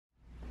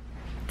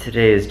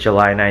Today is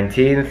July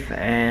 19th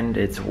and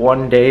it's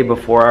one day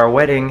before our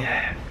wedding.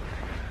 I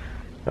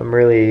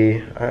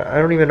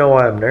don't even know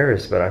why I'm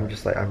nervous, but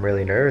I'm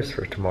really nervous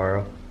for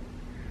tomorrow.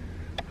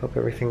 Hope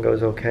everything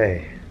goes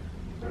okay.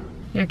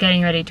 We're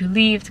getting ready to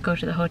leave to go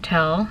to the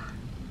hotel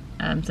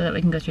so that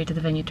we can go straight to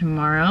the venue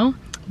tomorrow.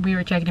 We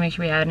were checking to make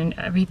sure we had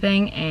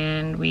everything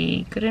and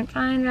we couldn't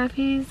find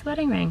Raffi's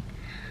wedding ring.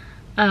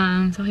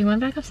 So he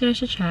went back upstairs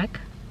to check.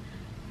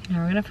 Now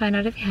we're gonna find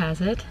out if he has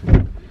it.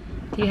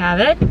 Do you have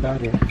it?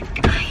 Got it.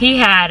 He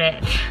had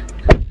it.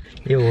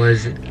 It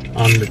was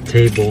on the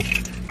table.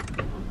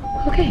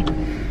 Okay.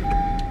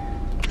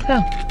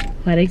 So,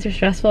 weddings are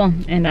stressful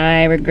and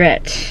I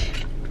regret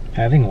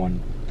Having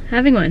one.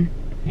 having one.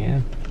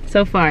 Yeah.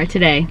 So far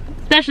today.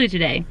 Especially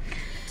today.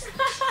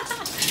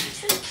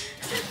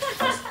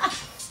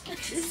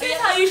 This is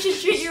how you should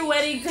treat your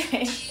wedding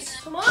day.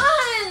 Come on!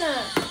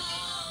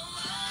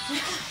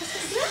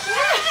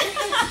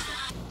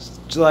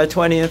 July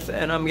 20th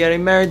and I'm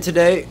getting married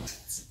today.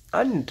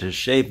 I need to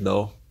shave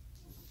though.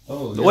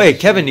 Oh, wait,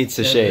 Kevin needs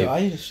to shave.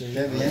 I need to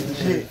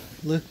shave.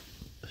 Look.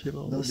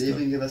 This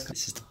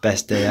is the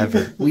best day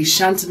ever. We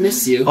shan't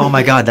miss you. Oh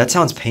my god, that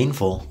sounds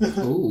painful.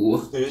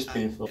 Ooh. It is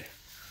painful.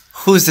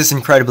 Who's this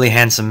incredibly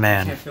handsome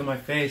man? I can't feel my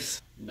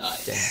face.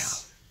 Nice.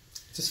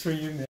 Damn. Just for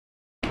you, man.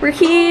 We're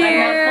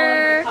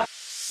here!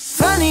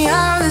 Funny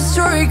how the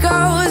story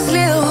goes,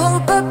 little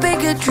hope but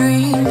bigger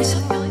dreams.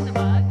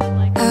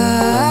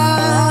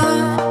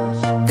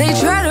 They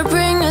try to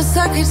bring a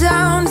sucker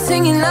down,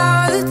 singing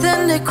louder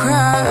than the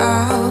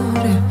crowd.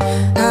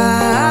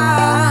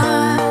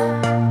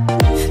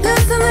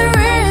 Listen the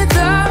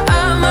rhythm,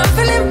 I'm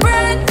feeling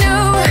brand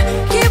new.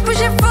 Keep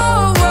pushing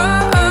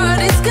forward,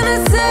 it's gonna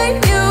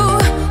save you.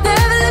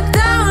 Never look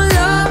down,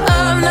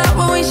 love, not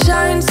when we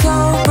shine so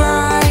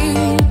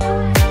bright.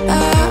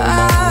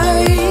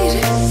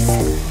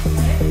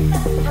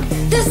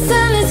 The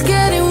sun is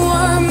getting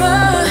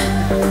warmer,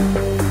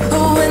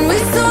 but when we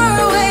soar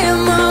away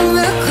among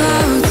the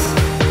clouds,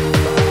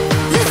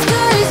 the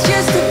sky is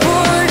just a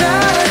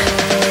border,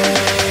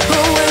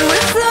 but when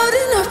we're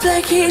floating up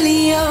like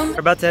helium. We're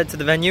about to head to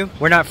the venue.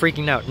 We're not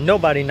freaking out.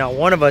 Nobody, not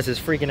one of us is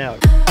freaking out.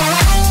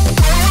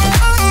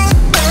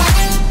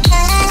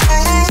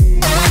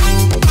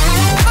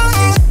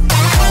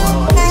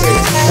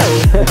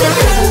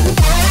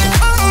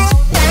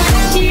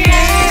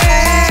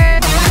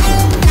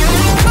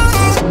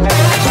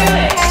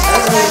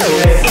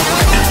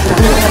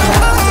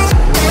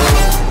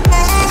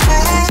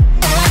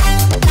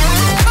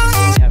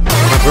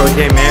 My bro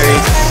getting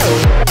married.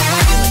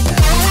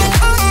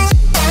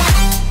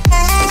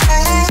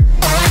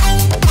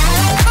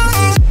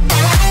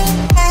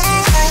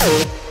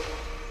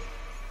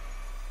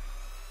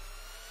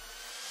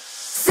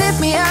 Sip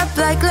me up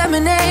like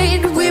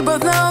lemonade, we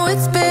both know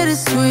it's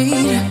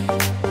bittersweet.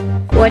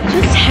 What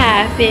just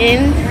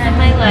happened? I read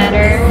my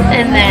letter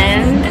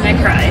and I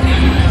cried.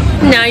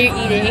 Now you're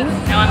eating.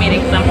 Now I'm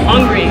eating because I'm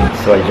hungry.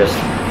 So I just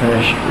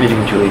finished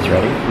reading Juli's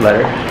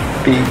letter.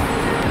 B,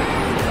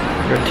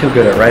 you're too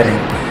good at writing.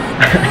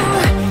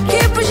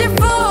 Keep pushing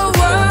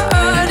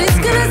forward, it's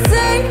gonna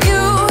save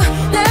you.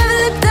 Never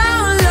look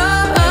down,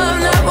 love,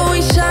 not when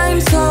we shine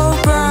so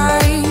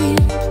bright.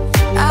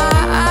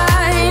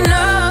 I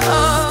know.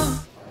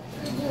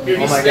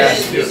 Oh my gosh.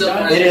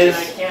 It is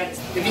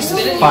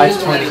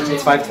 5:20.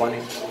 It's 5:20.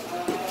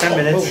 10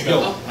 minutes.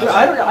 Dude,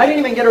 I didn't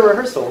even get a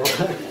rehearsal.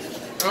 Yeah.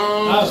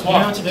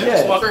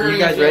 You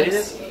guys ready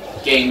this?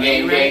 Gang.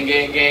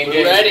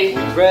 Ready?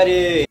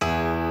 Ready.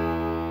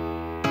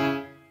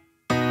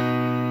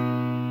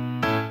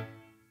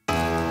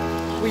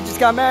 We just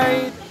got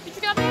married. We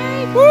just got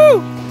married.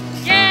 Woo!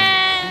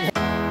 Yeah.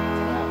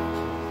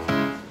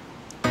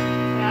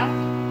 Yeah.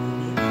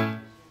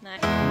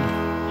 Nice.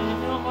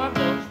 You want more of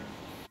those?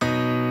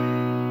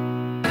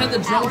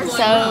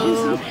 So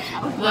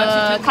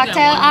the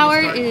cocktail hour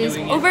is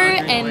over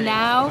and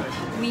now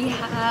we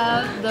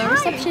have the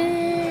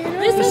reception.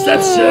 For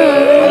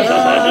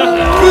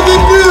the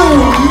new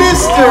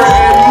Mr.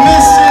 and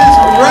Mrs.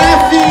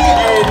 Raffi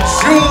and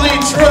Juli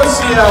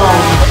Trosio.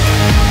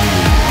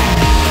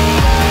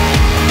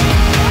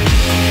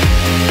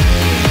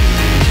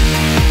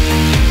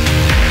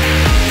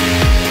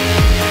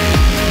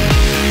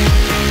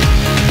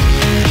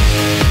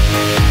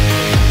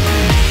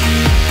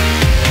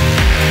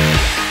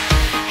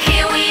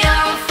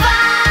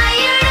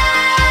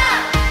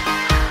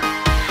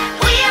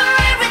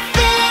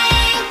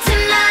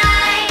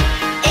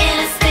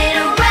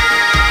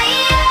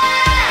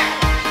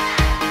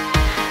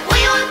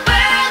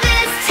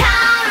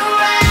 Town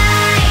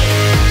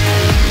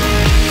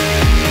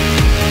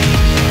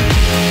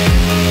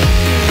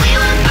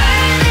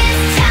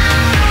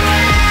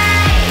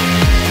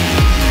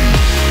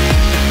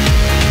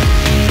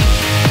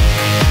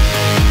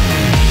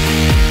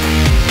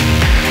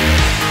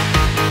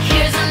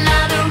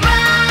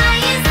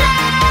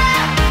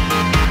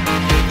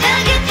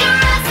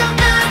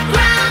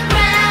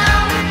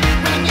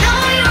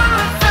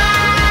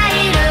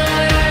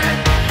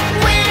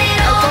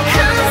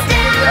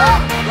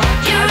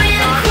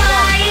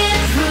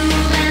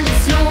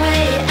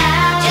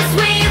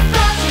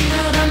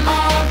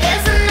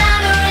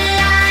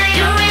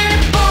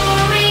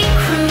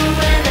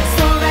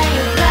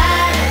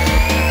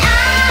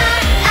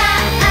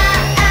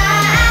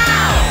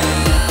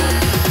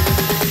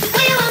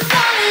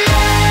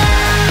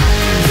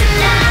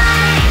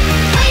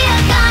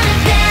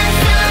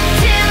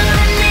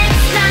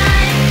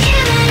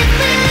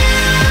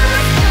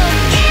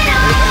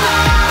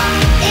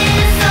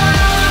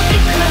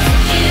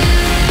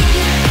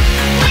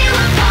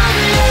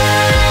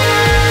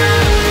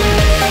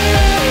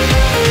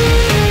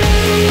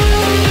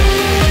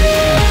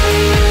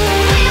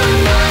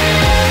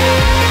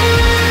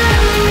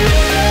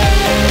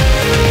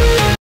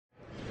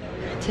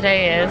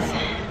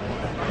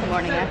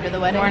morning after the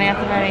wedding. Morning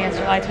after the wedding is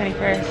July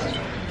 21st,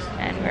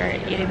 and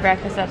we're eating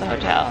breakfast at the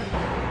hotel.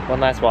 One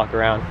last walk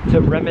around to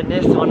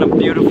reminisce on a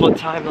beautiful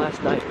time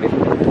last night.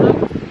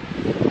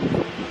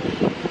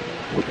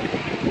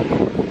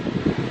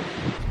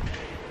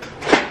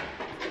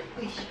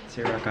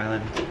 See you, Rock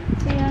Island.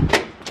 See ya.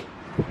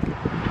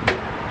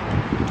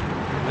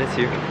 Miss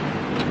you.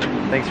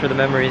 Thanks for the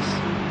memories.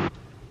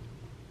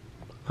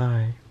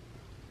 Bye.